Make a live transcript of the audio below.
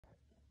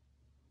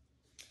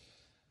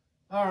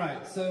All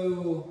right,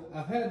 so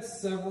I've had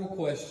several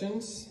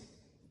questions,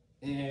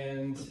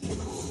 and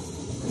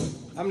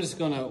I'm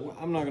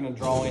not gonna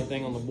draw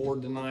anything on the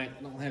board tonight.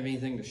 I don't have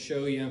anything to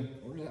show you.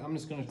 I'm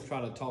just gonna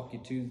try to talk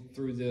you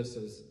through this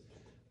as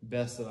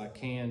best that I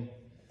can.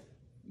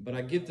 But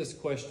I get this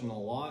question a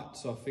lot,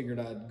 so I figured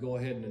I'd go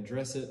ahead and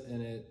address it,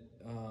 and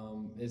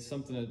it's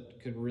something that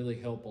could really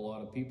help a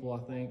lot of people, I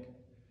think.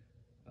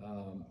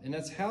 And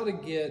that's how to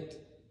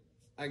get,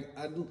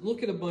 I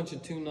look at a bunch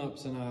of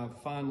tune-ups and I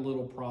find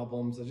little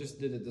problems. I just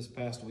did it this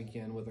past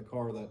weekend with a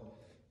car that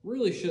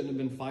really shouldn't have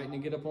been fighting to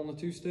get up on the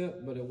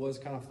two-step, but it was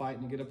kind of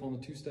fighting to get up on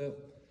the two-step.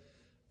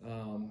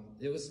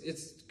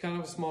 It's kind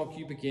of a small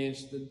cubic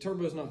inch. The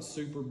turbo's not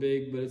super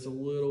big, but it's a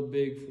little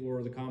big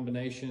for the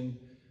combination.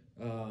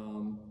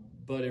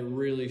 But it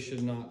really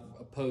should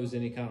not pose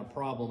any kind of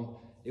problem.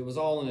 It was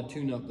all in a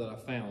tune-up that I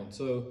found.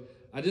 So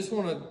I just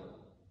want to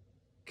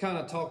kind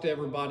of talk to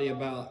everybody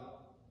about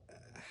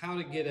how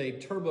to get a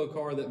turbo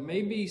car that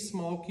may be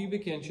small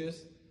cubic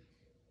inches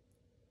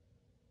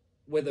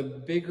with a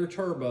bigger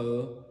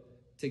turbo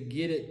to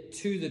get it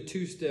to the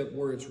two-step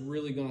where it's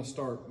really going to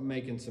start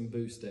making some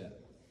boost step.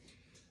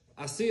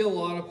 I see a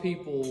lot of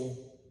people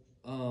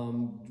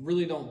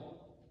really don't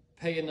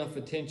pay enough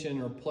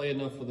attention or play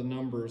enough with the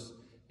numbers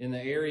in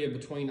the area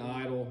between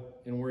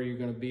idle and where you're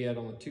going to be at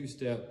on the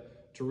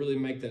two-step to really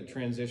make that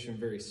transition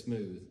very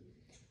smooth.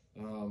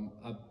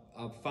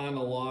 I find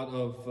a lot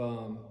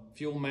of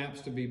fuel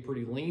maps to be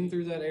pretty lean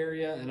through that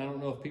area, and I don't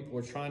know if people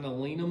are trying to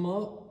lean them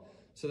up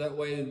so that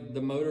way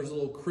the motor's a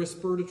little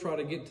crisper to try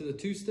to get to the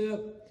two-step.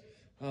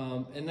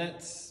 And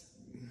that's,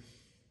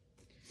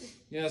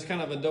 it's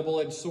kind of a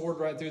double-edged sword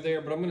right through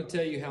there, but I'm going to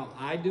tell you how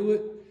I do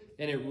it,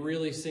 and it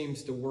really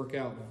seems to work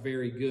out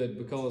very good,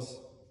 because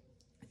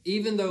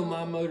even though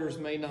my motors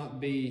may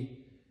not be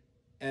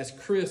as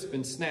crisp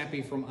and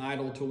snappy from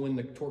idle to when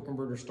the torque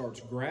converter starts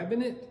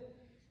grabbing it,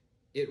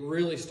 it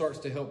really starts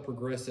to help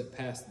progress it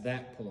past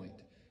that point.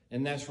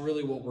 And that's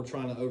really what we're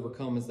trying to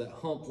overcome, is that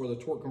hump where the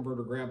torque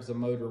converter grabs the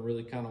motor and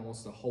really kind of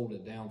wants to hold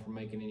it down from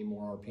making any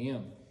more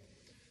RPM.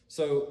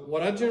 So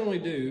what I generally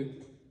do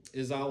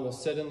is I will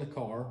sit in the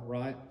car,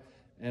 right?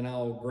 And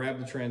I'll grab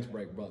the trans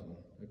brake button,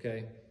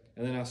 okay?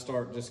 And then I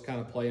start just kind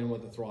of playing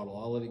with the throttle.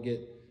 I'll let it get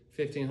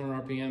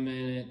 1,500 RPM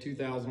in it,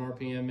 2,000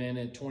 RPM in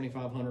it,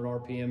 2,500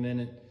 RPM in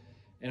it.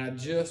 And I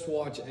just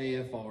watch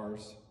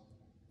AFRs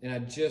and I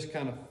just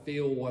kind of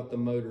feel what the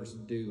motor's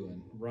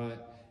doing, right?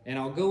 And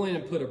I'll go in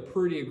and put a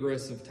pretty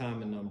aggressive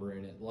timing number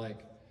in it. Like,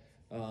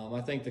 I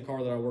think the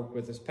car that I worked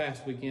with this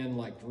past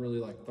weekend,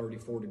 really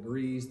 34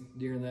 degrees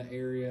during that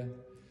area.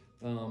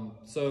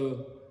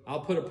 So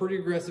I'll put a pretty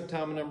aggressive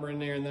timing number in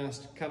there, and then I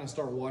kind of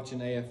start watching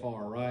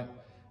AFR, right?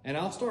 And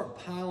I'll start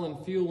piling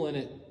fuel in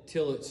it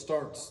till it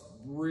starts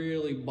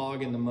really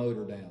bogging the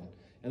motor down.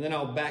 And then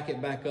I'll back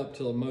it back up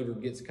till the motor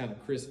gets kind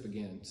of crisp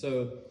again.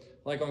 So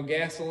like on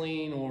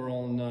gasoline or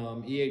on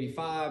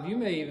E85, you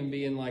may even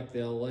be in like the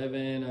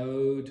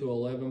 11.0 to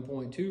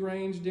 11.2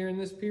 range during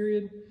this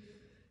period.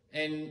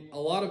 And a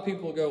lot of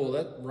people go,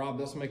 well, Rob,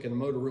 that's making the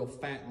motor real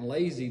fat and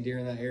lazy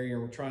during that area,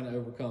 and we're trying to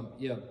overcome.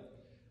 Yeah,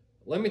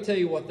 let me tell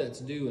you what that's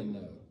doing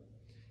though.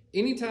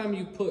 Anytime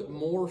you put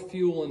more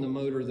fuel in the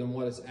motor than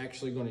what it's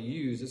actually going to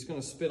use, it's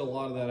going to spit a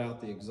lot of that out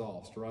the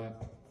exhaust, right?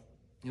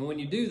 And when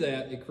you do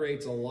that, it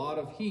creates a lot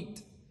of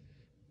heat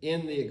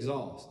in the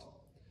exhaust.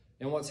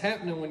 And what's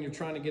happening when you're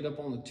trying to get up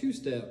on the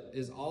two-step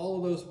is all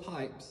of those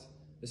pipes,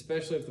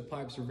 especially if the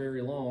pipes are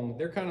very long,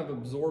 they're kind of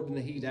absorbing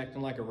the heat,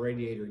 acting like a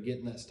radiator,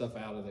 getting that stuff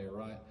out of there,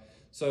 right?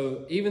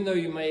 So even though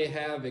you may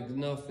have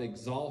enough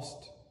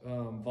exhaust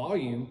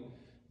volume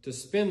to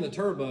spin the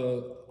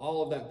turbo,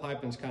 all of that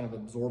piping's kind of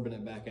absorbing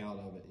it back out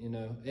of it,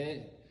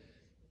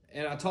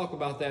 And I talk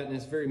about that, and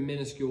it's very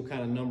minuscule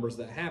kind of numbers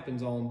that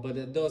happens on, but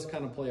it does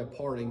kind of play a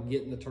part in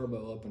getting the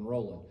turbo up and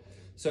rolling.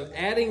 So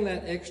adding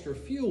that extra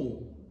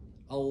fuel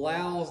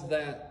allows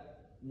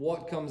that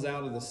what comes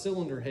out of the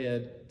cylinder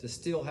head to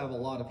still have a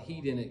lot of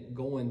heat in it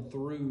going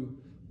through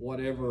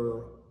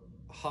whatever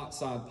hot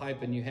side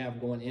piping you have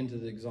going into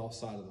the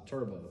exhaust side of the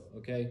turbo,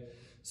 okay?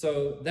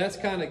 So that's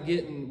kind of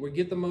we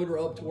get the motor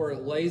up to where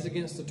it lays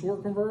against the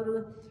torque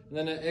converter, and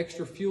then that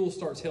extra fuel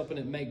starts helping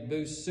it make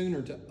boost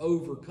sooner to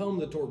overcome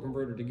the torque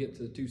converter to get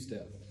to the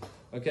two-step,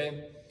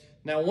 okay?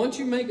 Now, once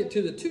you make it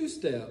to the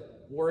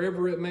two-step,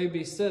 wherever it may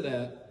be set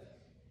at,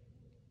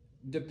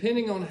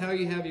 depending on how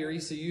you have your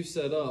ECU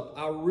set up,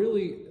 I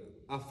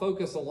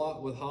focus a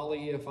lot with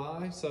Holley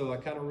EFI, so I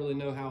kind of really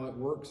know how it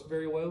works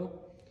very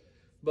well.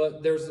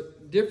 But there's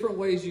different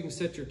ways you can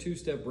set your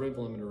two-step rev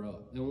limiter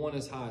up. And one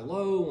is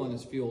high-low, one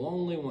is fuel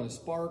only, one is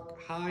spark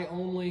high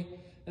only,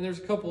 and there's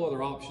a couple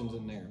other options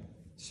in there.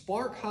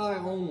 Spark high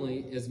only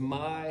is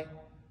my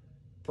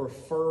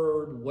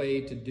preferred way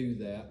to do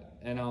that,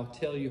 and I'll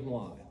tell you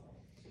why.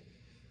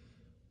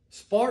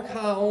 Spark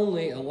high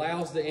only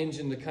allows the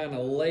engine to kind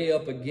of lay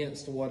up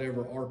against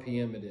whatever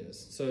RPM it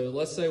is. So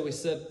let's say we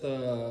set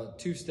the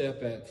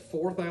two-step at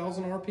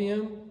 4,000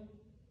 RPM.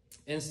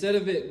 Instead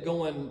of it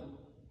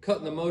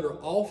cutting the motor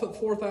off at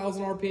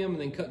 4,000 RPM and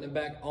then cutting it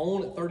back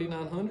on at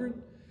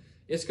 3,900,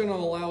 it's going to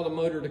allow the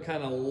motor to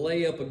kind of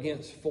lay up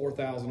against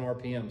 4,000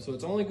 RPM. So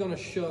it's only going to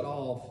shut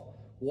off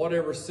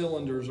whatever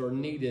cylinders are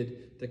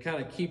needed to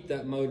kind of keep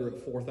that motor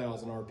at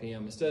 4,000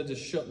 RPM, instead of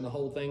just shutting the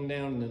whole thing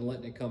down and then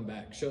letting it come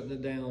back, shutting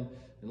it down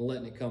and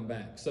letting it come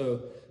back.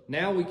 So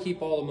now we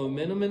keep all the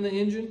momentum in the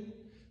engine,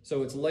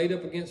 so it's laid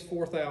up against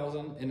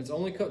 4,000, and it's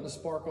only cutting the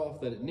spark off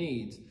that it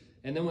needs.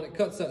 And then when it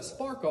cuts that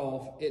spark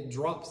off, it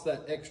drops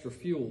that extra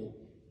fuel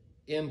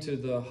into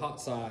the hot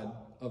side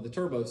of the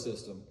turbo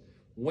system.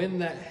 When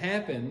that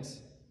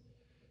happens,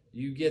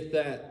 you get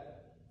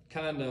that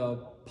kind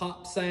of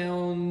pop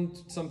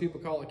sound. Some people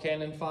call it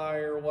cannon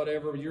fire or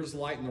whatever. You're just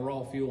lighting the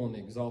raw fuel on the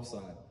exhaust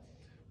side.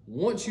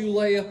 Once you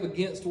lay up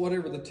against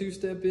whatever the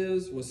two-step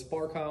is with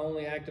spark high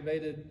only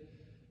activated,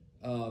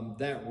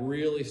 that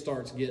really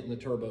starts getting the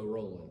turbo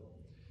rolling.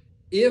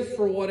 If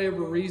for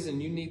whatever reason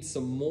you need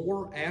some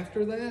more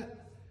after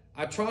that,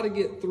 I try to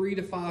get 3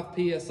 to 5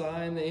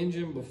 PSI in the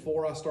engine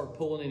before I start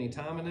pulling any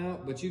timing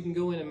out, but you can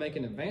go in and make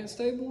an advanced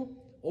table,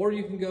 or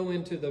you can go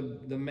into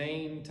the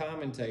main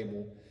timing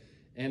table,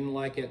 and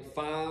like at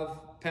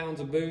 5 pounds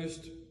of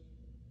boost,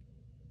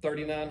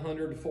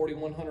 3,900 to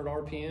 4,100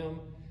 RPM,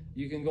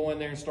 you can go in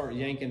there and start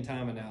yanking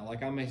timing out.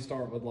 Like I may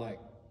start with like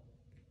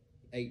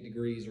 8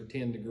 degrees or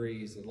 10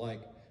 degrees. And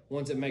like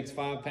once it makes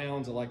 5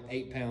 pounds, at like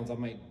 8 pounds, I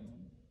might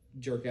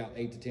jerk out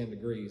 8 to 10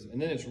 degrees.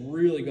 And then it's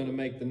really gonna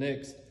make the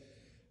next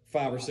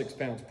 5 or 6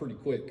 pounds pretty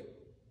quick.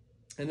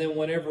 And then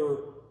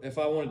if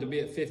I want it to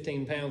be at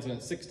 15 pounds and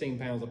at 16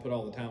 pounds, I put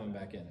all the timing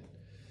back in it.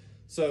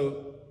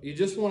 So you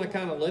just want to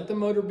kind of let the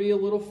motor be a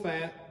little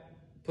fat,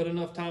 put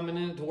enough timing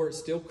in it to where it's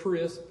still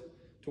crisp,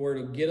 to where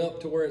it'll get up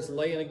to where it's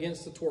laying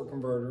against the torque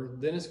converter.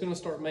 Then it's going to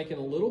start making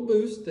a little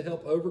boost to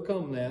help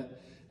overcome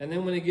that. And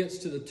then when it gets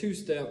to the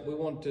two-step, we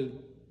want to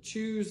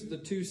choose the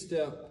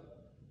two-step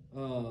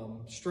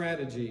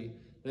strategy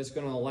that's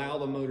going to allow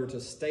the motor to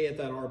stay at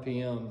that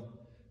RPM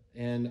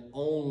and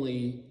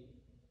only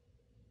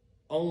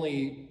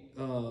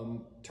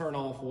turn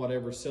off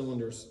whatever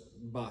cylinders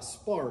by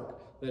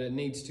spark that it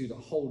needs to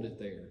hold it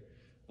there.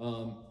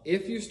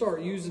 If you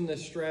start using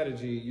this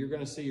strategy, you're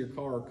going to see your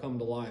car come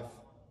to life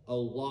a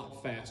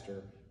lot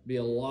faster, be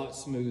a lot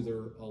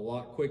smoother, a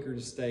lot quicker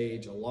to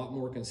stage, a lot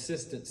more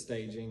consistent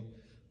staging,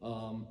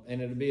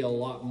 and it'll be a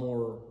lot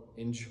more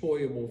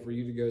enjoyable for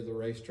you to go to the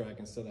racetrack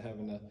instead of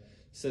having to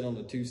sit on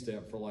the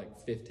two-step for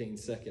like 15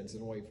 seconds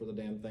and wait for the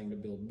damn thing to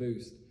build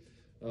boost.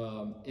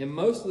 And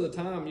most of the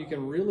time you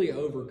can really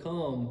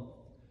overcome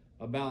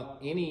about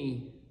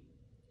any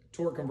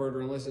torque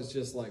converter unless it's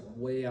just like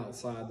way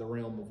outside the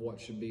realm of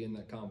what should be in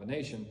that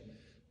combination.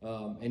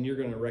 And you're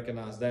going to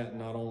recognize that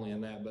not only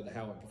in that, but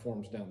how it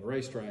performs down the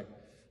racetrack.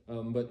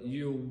 But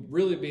you'll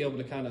really be able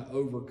to kind of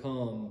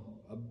overcome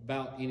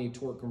about any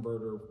torque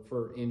converter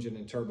for engine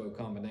and turbo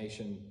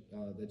combination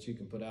that you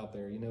can put out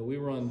there. You know, we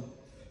run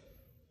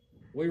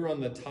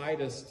the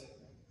tightest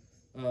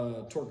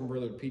torque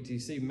converter that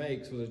PTC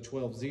makes with a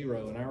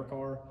 12.0 in our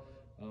car,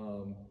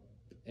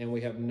 and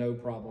we have no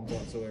problem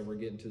whatsoever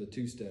getting to the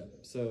two-step.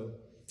 So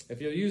if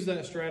you'll use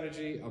that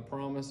strategy, I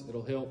promise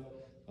it'll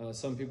help.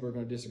 Some people are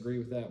going to disagree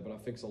with that, but I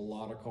fix a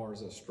lot of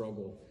cars that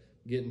struggle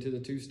getting to the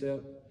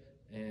two-step,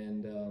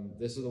 and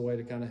this is a way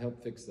to kind of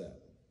help fix that.